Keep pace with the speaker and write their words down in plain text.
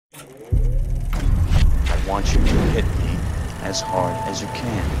I want you to hit me as hard as you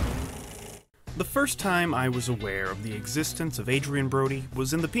can. The first time I was aware of the existence of Adrien Brody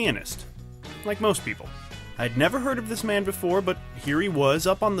was in The Pianist. Like most people. I'd never heard of this man before, but here he was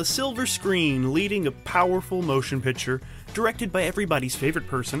up on the silver screen leading a powerful motion picture directed by everybody's favorite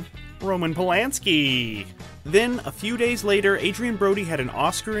person, Roman Polanski. Then, a few days later, Adrien Brody had an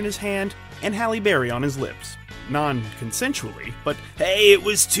Oscar in his hand and Halle Berry on his lips. Non-consensually, but hey, it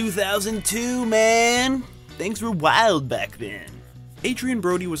was 2002, man! Things were wild back then. Adrien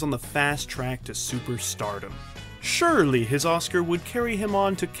Brody was on the fast track to superstardom. Surely his Oscar would carry him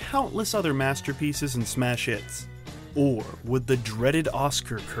on to countless other masterpieces and smash hits. Or would the dreaded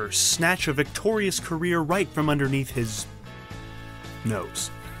Oscar curse snatch a victorious career right from underneath his nose?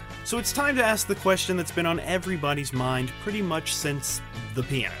 So it's time to ask the question that's been on everybody's mind pretty much since The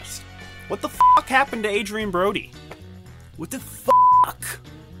Pianist. What the fuck happened to Adrien Brody? What the fuck?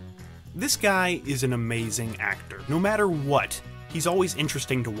 This guy is an amazing actor. No matter what, he's always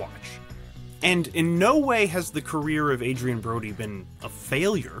interesting to watch. And in no way has the career of Adrien Brody been a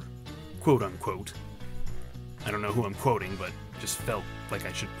failure, quote unquote. I don't know who I'm quoting, but just felt like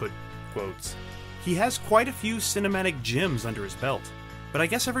I should put quotes. He has quite a few cinematic gems under his belt, but I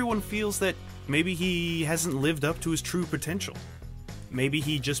guess everyone feels that maybe he hasn't lived up to his true potential. Maybe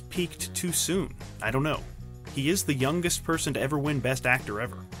he just peaked too soon. I don't know. He is the youngest person to ever win Best Actor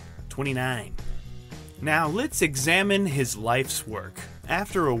ever. 29. Now let's examine his life's work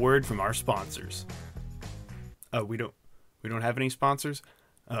after a word from our sponsors. Oh, we don't have any sponsors?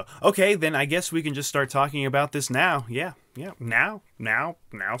 Okay, then I guess we can just start talking about this now. Yeah, now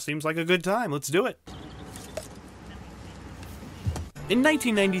seems like a good time. Let's do it. In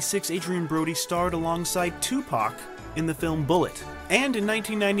 1996, Adrien Brody starred alongside Tupac in the film Bullet. And in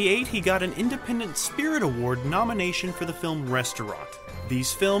 1998, he got an Independent Spirit Award nomination for the film Restaurant.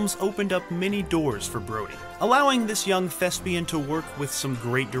 These films opened up many doors for Brody, allowing this young thespian to work with some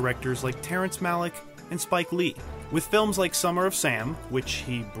great directors like Terrence Malick and Spike Lee. With films like Summer of Sam, which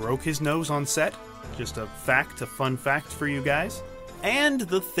he broke his nose on set, just a fun fact for you guys, and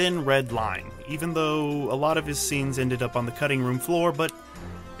The Thin Red Line, even though a lot of his scenes ended up on the cutting room floor, but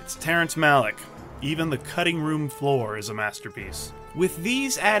it's Terrence Malick. Even the cutting room floor is a masterpiece. With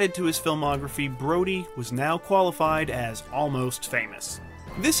these added to his filmography, Brody was now qualified as almost famous.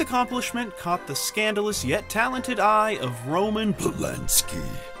 This accomplishment caught the scandalous yet talented eye of Roman Polanski.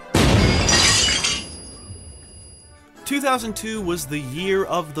 2002 was the year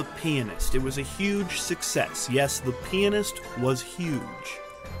of The Pianist. It was a huge success. Yes, The Pianist was huge.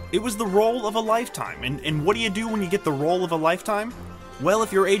 It was the role of a lifetime. And what do you do when you get the role of a lifetime? Well,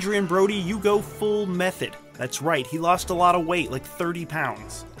 if you're Adrien Brody, you go full method. That's right, he lost a lot of weight, like 30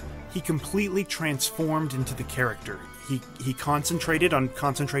 pounds. He completely transformed into the character. He concentrated on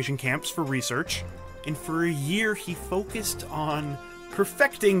concentration camps for research, and for a year he focused on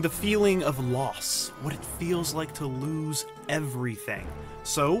perfecting the feeling of loss, what it feels like to lose everything.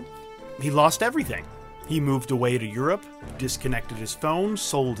 So, he lost everything. He moved away to Europe, disconnected his phone,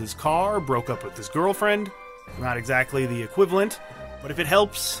 sold his car, broke up with his girlfriend. Not exactly the equivalent, but if it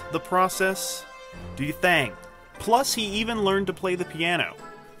helps the process, do your thing. Plus, he even learned to play the piano.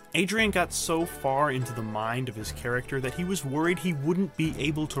 Adrien got so far into the mind of his character that he was worried he wouldn't be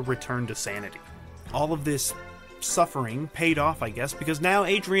able to return to sanity. All of this suffering paid off, I guess, because now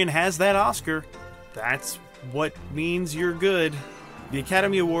Adrien has that Oscar. That's what means you're good. The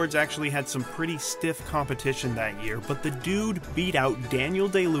Academy Awards actually had some pretty stiff competition that year, but the dude beat out Daniel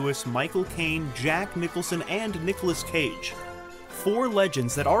Day-Lewis, Michael Caine, Jack Nicholson, and Nicolas Cage. 4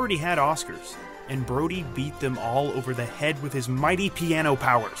 legends that already had Oscars, and Brody beat them all over the head with his mighty piano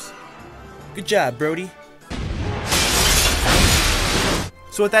powers. Good job, Brody.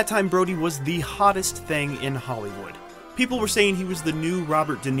 So at that time, Brody was the hottest thing in Hollywood. People were saying he was the new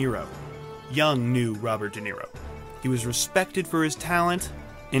Robert De Niro. Young new Robert De Niro. He was respected for his talent,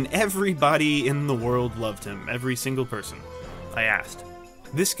 and everybody in the world loved him, every single person. I asked.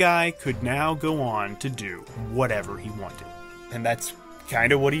 This guy could now go on to do whatever he wanted. And that's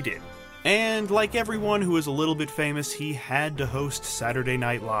kind of what he did. And like everyone who is a little bit famous, he had to host Saturday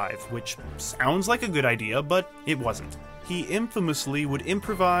Night Live, which sounds like a good idea, but it wasn't. He infamously would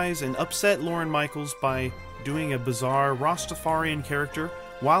improvise and upset Lorne Michaels by doing a bizarre Rastafarian character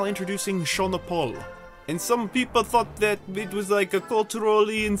while introducing Sean Paul. And some people thought that it was like a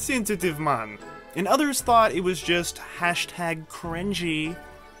culturally insensitive man. And others thought it was just hashtag cringy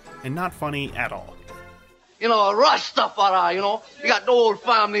and not funny at all. You know, Rastafari, you know. You got the whole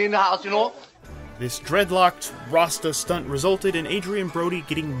family in the house, you know. This dreadlocked Rasta stunt resulted in Adrien Brody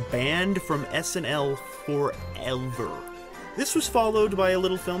getting banned from SNL forever. This was followed by a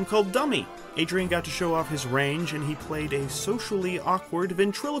little film called Dummy. Adrian got to show off his range, and he played a socially awkward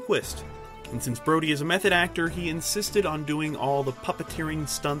ventriloquist. And since Brody is a method actor, he insisted on doing all the puppeteering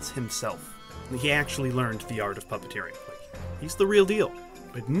stunts himself. He actually learned the art of puppeteering. He's the real deal.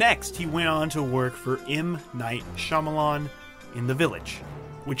 But next, he went on to work for M. Night Shyamalan in The Village,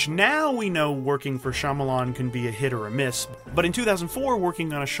 which now we know working for Shyamalan can be a hit or a miss, but in 2004,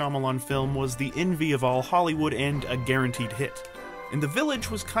 working on a Shyamalan film was the envy of all Hollywood and a guaranteed hit. And The Village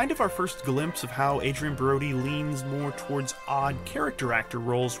was kind of our first glimpse of how Adrian Brody leans more towards odd character actor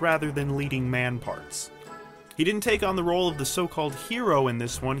roles rather than leading man parts. He didn't take on the role of the so-called hero in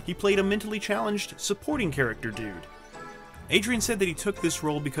this one, he played a mentally challenged supporting character dude. Adrian said that he took this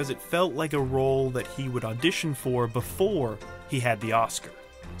role because it felt like a role that he would audition for before he had the Oscar.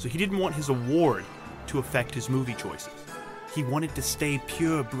 So he didn't want his award to affect his movie choices. He wanted to stay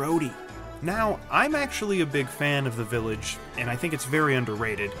pure Brody. Now, I'm actually a big fan of The Village, and I think it's very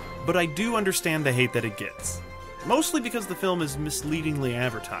underrated, but I do understand the hate that it gets. Mostly because the film is misleadingly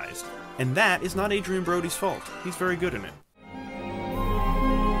advertised, and that is not Adrian Brody's fault. He's very good in it.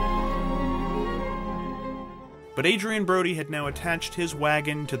 But Adrian Brody had now attached his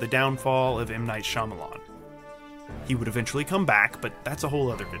wagon to the downfall of M. Night Shyamalan. He would eventually come back, but that's a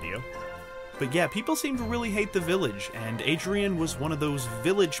whole other video. But yeah, people seem to really hate The Village, and Adrian was one of those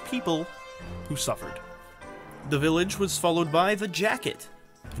Village people who suffered. The Village was followed by The Jacket,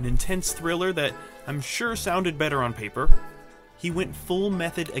 an intense thriller that I'm sure sounded better on paper. He went full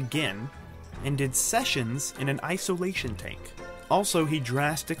method again, and did sessions in an isolation tank. Also, he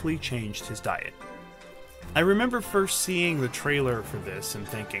drastically changed his diet. I remember first seeing the trailer for this and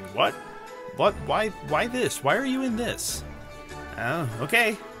thinking, what? Why this? Why are you in this? Oh,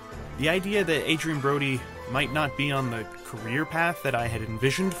 okay. The idea that Adrian Brody might not be on the career path that I had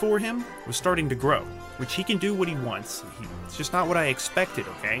envisioned for him was starting to grow, which he can do what he wants. It's just not what I expected,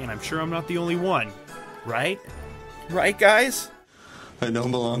 okay? And I'm sure I'm not the only one. Right? Right, guys? I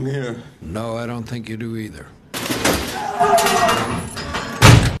don't belong here. No, I don't think you do either.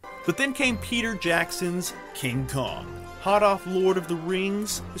 But then came Peter Jackson's King Kong. Hot off Lord of the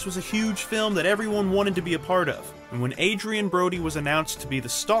Rings, this was a huge film that everyone wanted to be a part of. And when Adrian Brody was announced to be the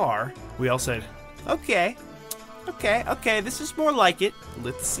star, we all said, okay, this is more like it.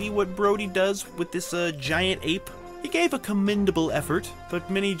 Let's see what Brody does with this giant ape. He gave a commendable effort, but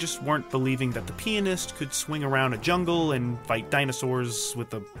many just weren't believing that the pianist could swing around a jungle and fight dinosaurs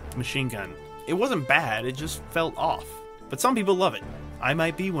with a machine gun. It wasn't bad, it just felt off. But some people love it. I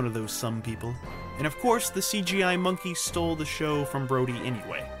might be one of those some people. And of course, the CGI monkey stole the show from Brody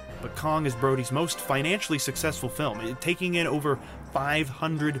anyway. But Kong is Brody's most financially successful film, taking in over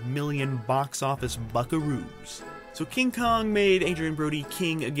 500 million box office buckaroos. So King Kong made Adrian Brody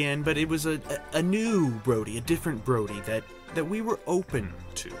king again, but it was a new Brody, a different Brody that we were open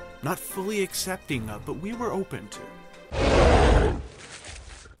to. Not fully accepting of, but we were open to.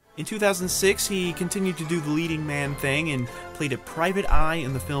 In 2006, he continued to do the leading man thing and played a private eye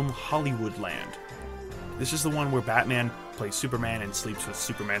in the film Hollywoodland. This is the one where Batman plays Superman and sleeps with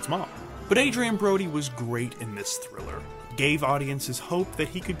Superman's mom. But Adrian Brody was great in this thriller. Gave audiences hope that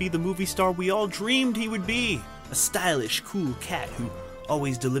he could be the movie star we all dreamed he would be. A stylish, cool cat who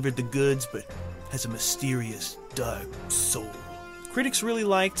always delivered the goods but has a mysterious, dark soul. Critics really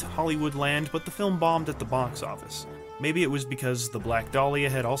liked Hollywoodland, but the film bombed at the box office. Maybe it was because The Black Dahlia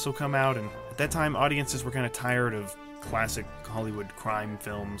had also come out, and at that time audiences were kind of tired of classic Hollywood crime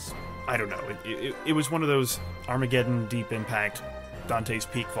films. I don't know, it was one of those Armageddon, Deep Impact, Dante's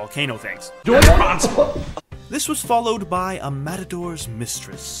Peak volcano things. This was followed by A Matador's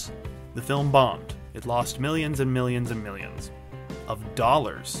Mistress. The film bombed. It lost millions and millions and millions of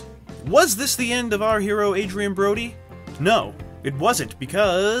dollars. Was this the end of our hero Adrian Brody? No, it wasn't,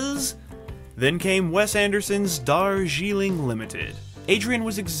 because then came Wes Anderson's Darjeeling Limited. Adrian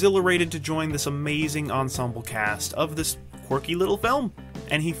was exhilarated to join this amazing ensemble cast of this quirky little film,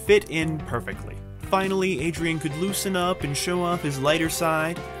 and he fit in perfectly. Finally, Adrian could loosen up and show off his lighter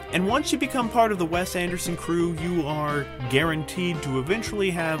side, and once you become part of the Wes Anderson crew, you are guaranteed to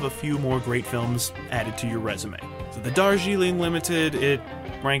eventually have a few more great films added to your resume. So the Darjeeling Limited, it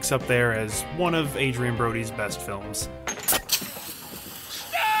ranks up there as one of Adrian Brody's best films.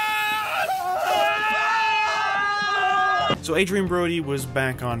 So Adrian Brody was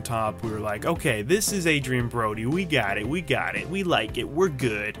back on top. We were like, okay, this is Adrian Brody. We got it. We like it. We're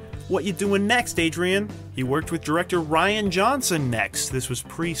good. What you doing next, Adrian? He worked with director Rian Johnson next. This was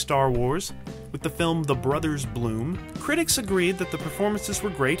pre-Star Wars, with the film The Brothers Bloom. Critics agreed that the performances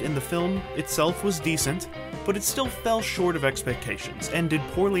were great and the film itself was decent, but it still fell short of expectations and did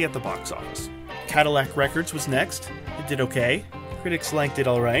poorly at the box office. Cadillac Records was next. It did okay. Critics liked it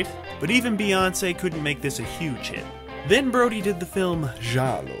alright. But even Beyoncé couldn't make this a huge hit. Then Brody did the film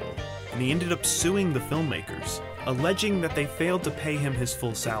Giallo, and he ended up suing the filmmakers, alleging that they failed to pay him his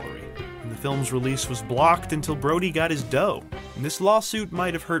full salary. And the film's release was blocked until Brody got his dough. And this lawsuit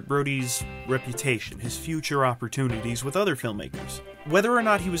might have hurt Brody's reputation, his future opportunities with other filmmakers. Whether or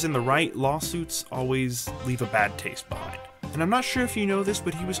not he was in the right, lawsuits always leave a bad taste behind. And I'm not sure if you know this,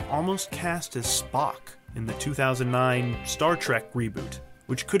 but he was almost cast as Spock in the 2009 Star Trek reboot,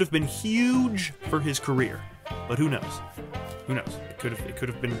 which could have been huge for his career. But who knows? Who knows? It could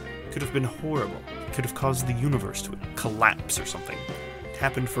have been horrible. It could have caused the universe to collapse or something. It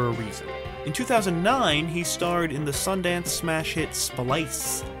happened for a reason. In 2009, he starred in the Sundance smash hit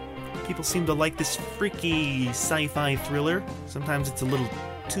Splice. People seem to like this freaky sci-fi thriller. Sometimes it's a little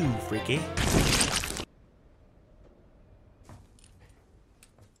too freaky.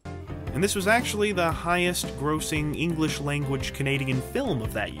 And this was actually the highest grossing English language Canadian film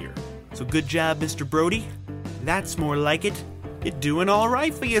of that year. So good job, Mr. Brody. That's more like it. You're doing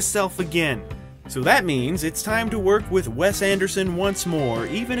alright for yourself again. So that means it's time to work with Wes Anderson once more,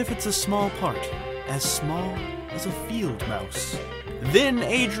 even if it's a small part. As small as a field mouse. Then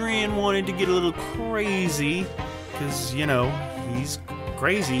Adrian wanted to get a little crazy, because, you know, he's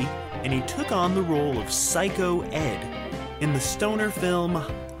crazy, and he took on the role of Psycho Ed in the stoner film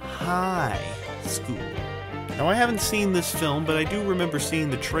High School. Now, I haven't seen this film, but I do remember seeing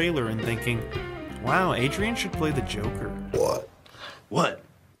the trailer and thinking, wow, Adrian should play the Joker. What? What?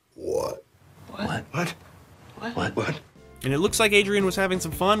 What? What? What? What? What? And it looks like Adrian was having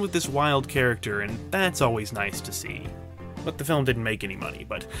some fun with this wild character, and that's always nice to see. But the film didn't make any money,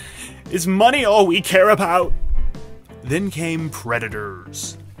 but is money all we care about? Then came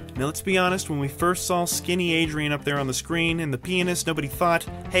Predators. Now let's be honest, when we first saw skinny Adrian up there on the screen in The Pianist, nobody thought,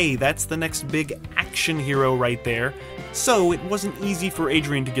 hey, that's the next big action hero right there. So it wasn't easy for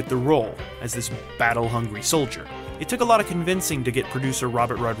Adrian to get the role as this battle-hungry soldier. It took a lot of convincing to get producer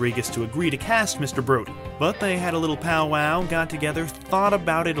Robert Rodriguez to agree to cast Mr. Brody. But they had a little powwow, got together, thought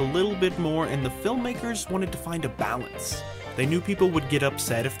about it a little bit more, and the filmmakers wanted to find a balance. They knew people would get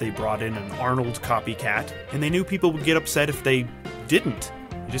upset if they brought in an Arnold copycat, and they knew people would get upset if they didn't.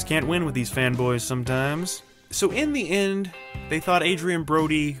 You just can't win with these fanboys sometimes. So in the end, they thought Adrian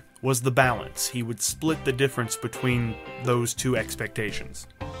Brody was the balance. He would split the difference between those two expectations.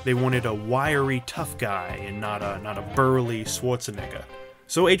 They wanted a wiry, tough guy and not a burly Schwarzenegger.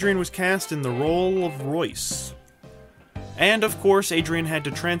 So Adrian was cast in the role of Royce. And of course, Adrian had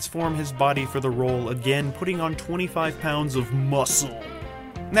to transform his body for the role again, putting on 25 pounds of muscle.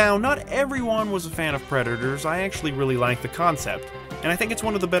 Now, not everyone was a fan of Predators. I actually really like the concept, and I think it's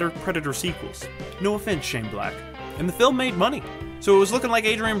one of the better Predator sequels. No offense, Shane Black. And the film made money. So it was looking like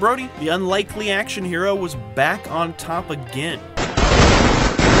Adrian Brody, the unlikely action hero, was back on top again.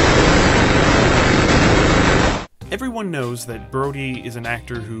 Everyone knows that Brody is an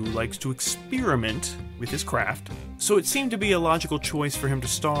actor who likes to experiment with his craft, so it seemed to be a logical choice for him to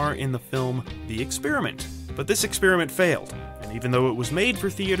star in the film The Experiment. But this experiment failed, and even though it was made for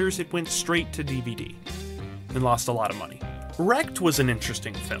theaters, it went straight to DVD and lost a lot of money. Wrecked was an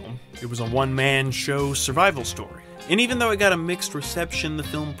interesting film. It was a one-man show survival story. And even though it got a mixed reception, the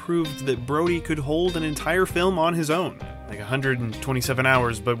film proved that Brody could hold an entire film on his own. Like 127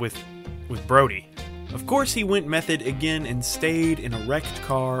 hours, but with Brody. Of course, he went method again and stayed in a wrecked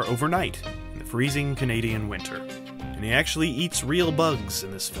car overnight in the freezing Canadian winter. And he actually eats real bugs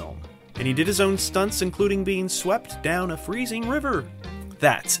in this film. And he did his own stunts, including being swept down a freezing river.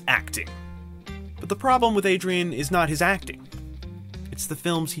 That's acting. But the problem with Adrian is not his acting. It's the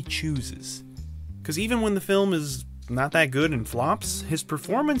films he chooses. Because even when the film is not that good and flops, his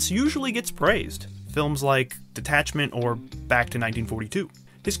performance usually gets praised. Films like Detachment or Back to 1942.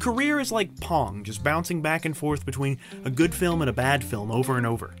 His career is like Pong, just bouncing back and forth between a good film and a bad film over and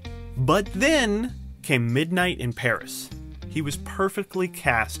over. But then came Midnight in Paris. He was perfectly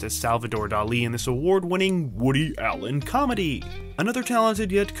cast as Salvador Dali in this award-winning Woody Allen comedy. Another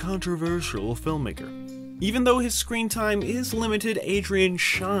talented yet controversial filmmaker. Even though his screen time is limited, Adrian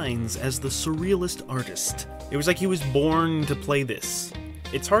shines as the surrealist artist. It was like he was born to play this.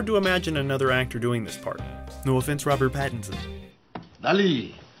 It's hard to imagine another actor doing this part. No offense, Robert Pattinson.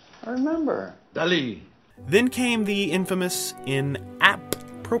 Dali. I remember. Dali. Then came the infamous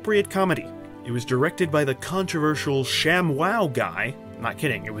Inappropriate Comedy. It was directed by the controversial ShamWow guy. I'm not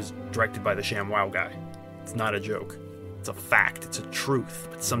kidding, it was directed by the ShamWow guy. It's not a joke. It's a fact, it's a truth,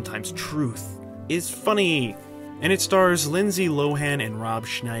 but sometimes truth is funny. And it stars Lindsay Lohan and Rob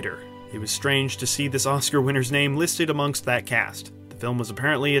Schneider. It was strange to see this Oscar winner's name listed amongst that cast. The film was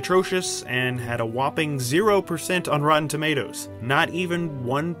apparently atrocious and had a whopping 0% on Rotten Tomatoes. Not even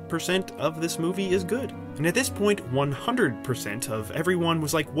 1% of this movie is good. And at this point, 100% of everyone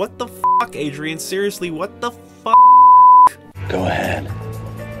was like, what the fuck, Adrian? Seriously, what the fuck? Go ahead.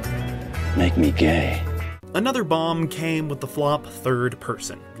 Make me gay. Another bomb came with the flop Third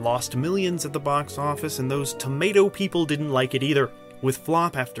Person. Lost millions at the box office, and those tomato people didn't like it either. With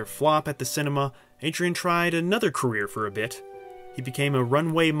flop after flop at the cinema, Adrian tried another career for a bit. He became a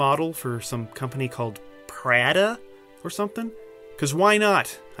runway model for some company called Prada or something. 'Cause why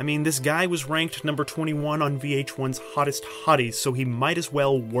not? I mean, this guy was ranked number 21 on VH1's Hottest Hotties, so he might as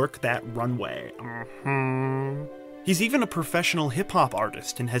well work that runway. He's even a professional hip-hop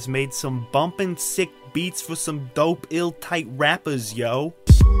artist and has made some bumpin' sick beats for some dope, ill-tight rappers, yo.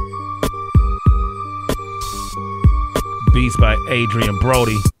 Beats by Adrien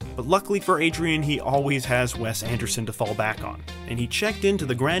Brody. But luckily for Adrian, he always has Wes Anderson to fall back on, and he checked into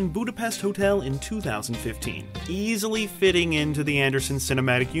the Grand Budapest Hotel in 2015, easily fitting into the Anderson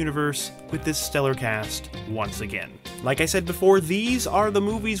cinematic universe with this stellar cast once again. Like I said before, these are the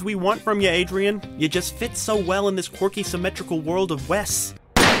movies we want from you, Adrian. You just fit so well in this quirky, symmetrical world of Wes.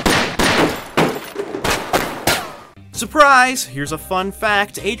 Surprise! Here's a fun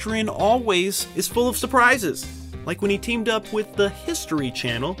fact. Adrian always is full of surprises. Like when he teamed up with the History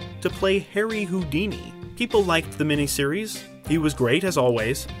Channel to play Harry Houdini. People liked the miniseries. He was great, as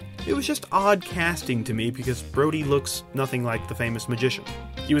always. It was just odd casting to me because Brody looks nothing like the famous magician.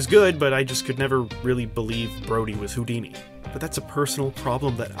 He was good, but I just could never really believe Brody was Houdini. But that's a personal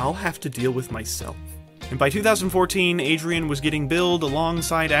problem that I'll have to deal with myself. And by 2014, Adrian was getting billed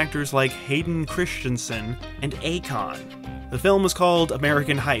alongside actors like Hayden Christensen and Akon. The film was called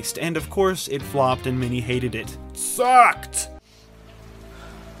American Heist, and of course it flopped and many hated it. Sucked!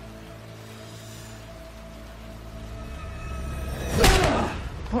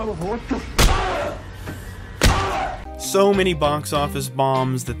 So many box office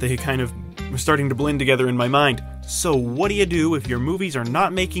bombs that they kind of were starting to blend together in my mind. So what do you do if your movies are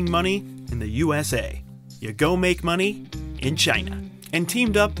not making money in the USA? You go make money in China. And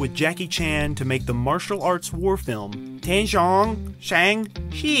teamed up with Jackie Chan to make the martial arts war film Tianzhong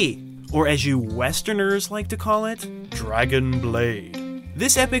Shang-Chi, or as you Westerners like to call it, Dragon Blade.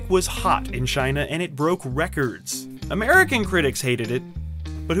 This epic was hot in China and it broke records. American critics hated it,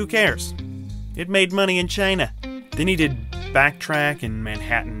 but who cares? It made money in China. Then he did Backtrack and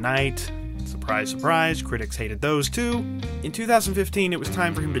Manhattan Night. Surprise, surprise, critics hated those too. In 2015, it was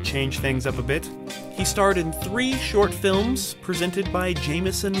time for him to change things up a bit. He starred in 3 short films presented by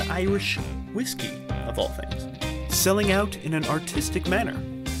Jameson Irish Whiskey, of all things, selling out in an artistic manner,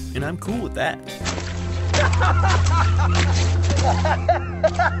 and I'm cool with that.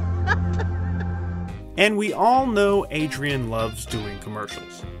 And we all know Adrian loves doing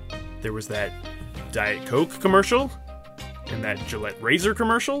commercials. There was that Diet Coke commercial, and that Gillette razor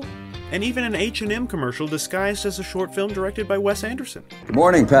commercial, and even an H&M commercial disguised as a short film directed by Wes Anderson. Good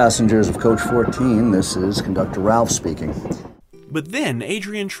morning, passengers of Coach 14. This is Conductor Ralph speaking. But then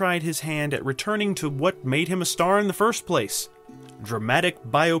Adrian tried his hand at returning to what made him a star in the first place. Dramatic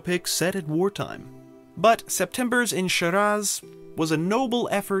biopic set at wartime. But September's in Shiraz was a noble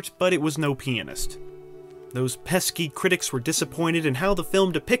effort, but it was no Pianist. Those pesky critics were disappointed in how the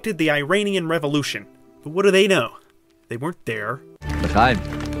film depicted the Iranian Revolution. But what do they know? They weren't there.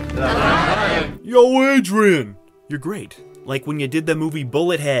 Yo, Adrian! You're great. Like when you did the movie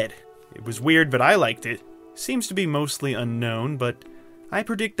Bullethead. It was weird, but I liked it. Seems to be mostly unknown, but I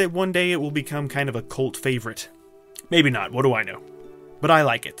predict that one day it will become kind of a cult favorite. Maybe not, what do I know? But I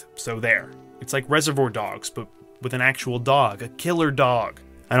like it, so there. It's like Reservoir Dogs, but with an actual dog, a killer dog.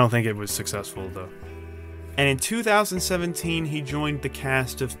 I don't think it was successful, though. And in 2017, he joined the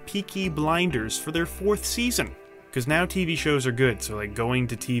cast of Peaky Blinders for their 4th season. Because now TV shows are good, so like going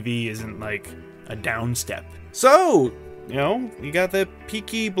to TV isn't like a downstep. So, you know, you got the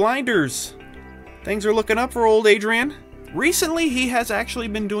Peaky Blinders. Things are looking up for old Adrian. Recently, he has actually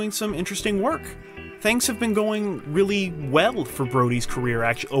been doing some interesting work. Things have been going really well for Brody's career,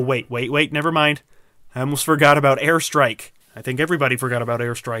 actually. Oh, wait, never mind. I almost forgot about Airstrike. I think everybody forgot about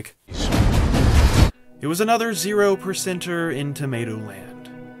Airstrike. It was another 0%er in Tomatoland.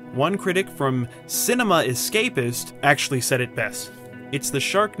 One critic from Cinema Escapist actually said it best. It's the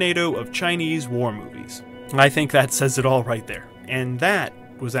Sharknado of Chinese war movies. I think that says it all right there. And that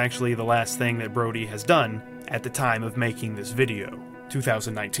was actually the last thing that Brody has done at the time of making this video,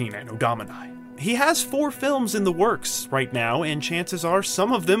 2019 Anno Domini. He has 4 films in the works right now, and chances are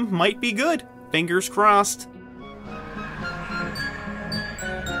some of them might be good. Fingers crossed.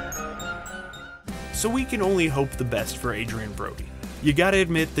 So we can only hope the best for Adrien Brody. You gotta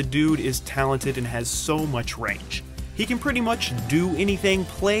admit, the dude is talented and has so much range. He can pretty much do anything,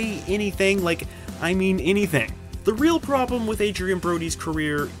 play anything, anything. The real problem with Adrien Brody's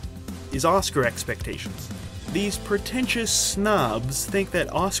career is Oscar expectations. These pretentious snobs think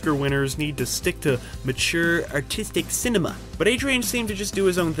that Oscar winners need to stick to mature, artistic cinema. But Adrien seemed to just do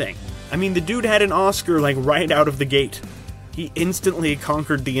his own thing. I mean, the dude had an Oscar, right out of the gate. He instantly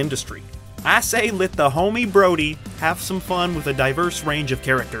conquered the industry. I say let the homie Brody have some fun with a diverse range of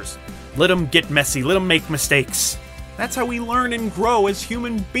characters. Let him get messy, let him make mistakes. That's how we learn and grow as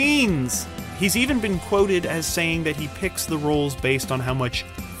human beings. He's even been quoted as saying that he picks the roles based on how much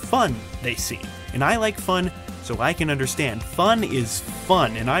fun they seem. And I like fun, so I can understand. Fun is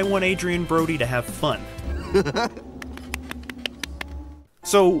fun, and I want Adrien Brody to have fun.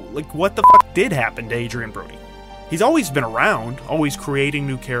 So, what the fuck did happen to Adrien Brody? He's always been around, always creating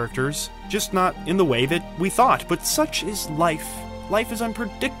new characters, just not in the way that we thought. But such is life. Life is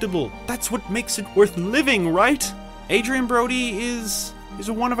unpredictable. That's what makes it worth living, right? Adrien Brody is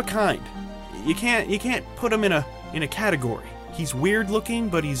a one of a kind. You can't put him in a category. He's weird looking,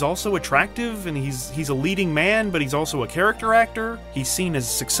 but he's also attractive, and he's a leading man, but he's also a character actor. He's seen as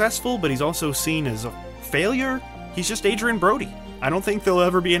successful, but he's also seen as a failure. He's just Adrien Brody. I don't think there'll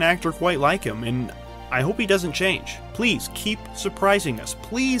ever be an actor quite like him, and I hope he doesn't change. Please keep surprising us.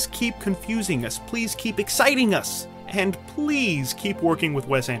 Please keep confusing us. Please keep exciting us. And please keep working with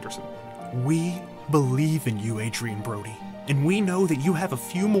Wes Anderson. We believe in you, Adrien Brody, and we know that you have a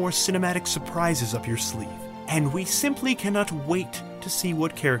few more cinematic surprises up your sleeve. And we simply cannot wait to see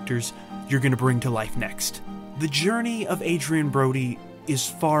what characters you're going to bring to life next. The journey of Adrien Brody is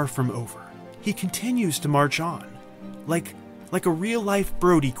far from over. He continues to march on, like a real-life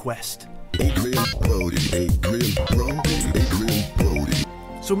Brody quest. Adrien Brody, Adrien Brody, Adrien Brody.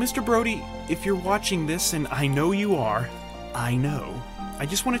 So, Mr. Brody, if you're watching this, and I know you are, I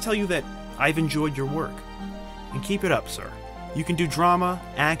just want to tell you that I've enjoyed your work. And keep it up, sir. You can do drama,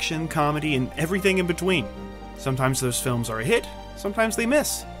 action, comedy, and everything in between. Sometimes those films are a hit, sometimes they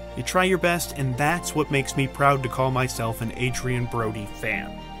miss. You try your best, and that's what makes me proud to call myself an Adrien Brody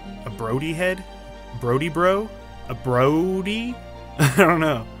fan. A Brody head? Brody bro? A Brody? I don't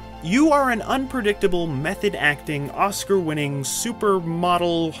know. You are an unpredictable, method-acting, Oscar-winning,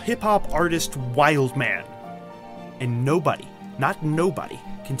 supermodel, hip-hop artist wild man. And nobody, not nobody,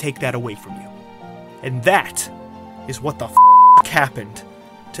 can take that away from you. And that is what the happened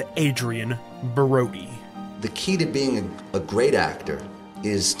to Adrien Brody. The key to being a great actor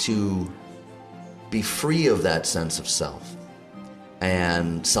is to be free of that sense of self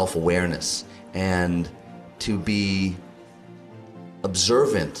and self-awareness, and to be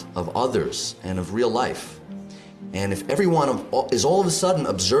observant of others and of real life. And if everyone is all of a sudden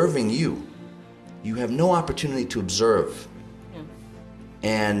observing you, you have no opportunity to observe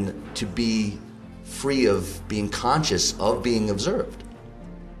and to be free of being conscious of being observed.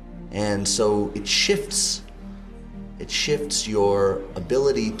 And so it shifts your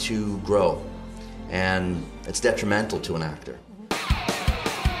ability to grow, and it's detrimental to an actor.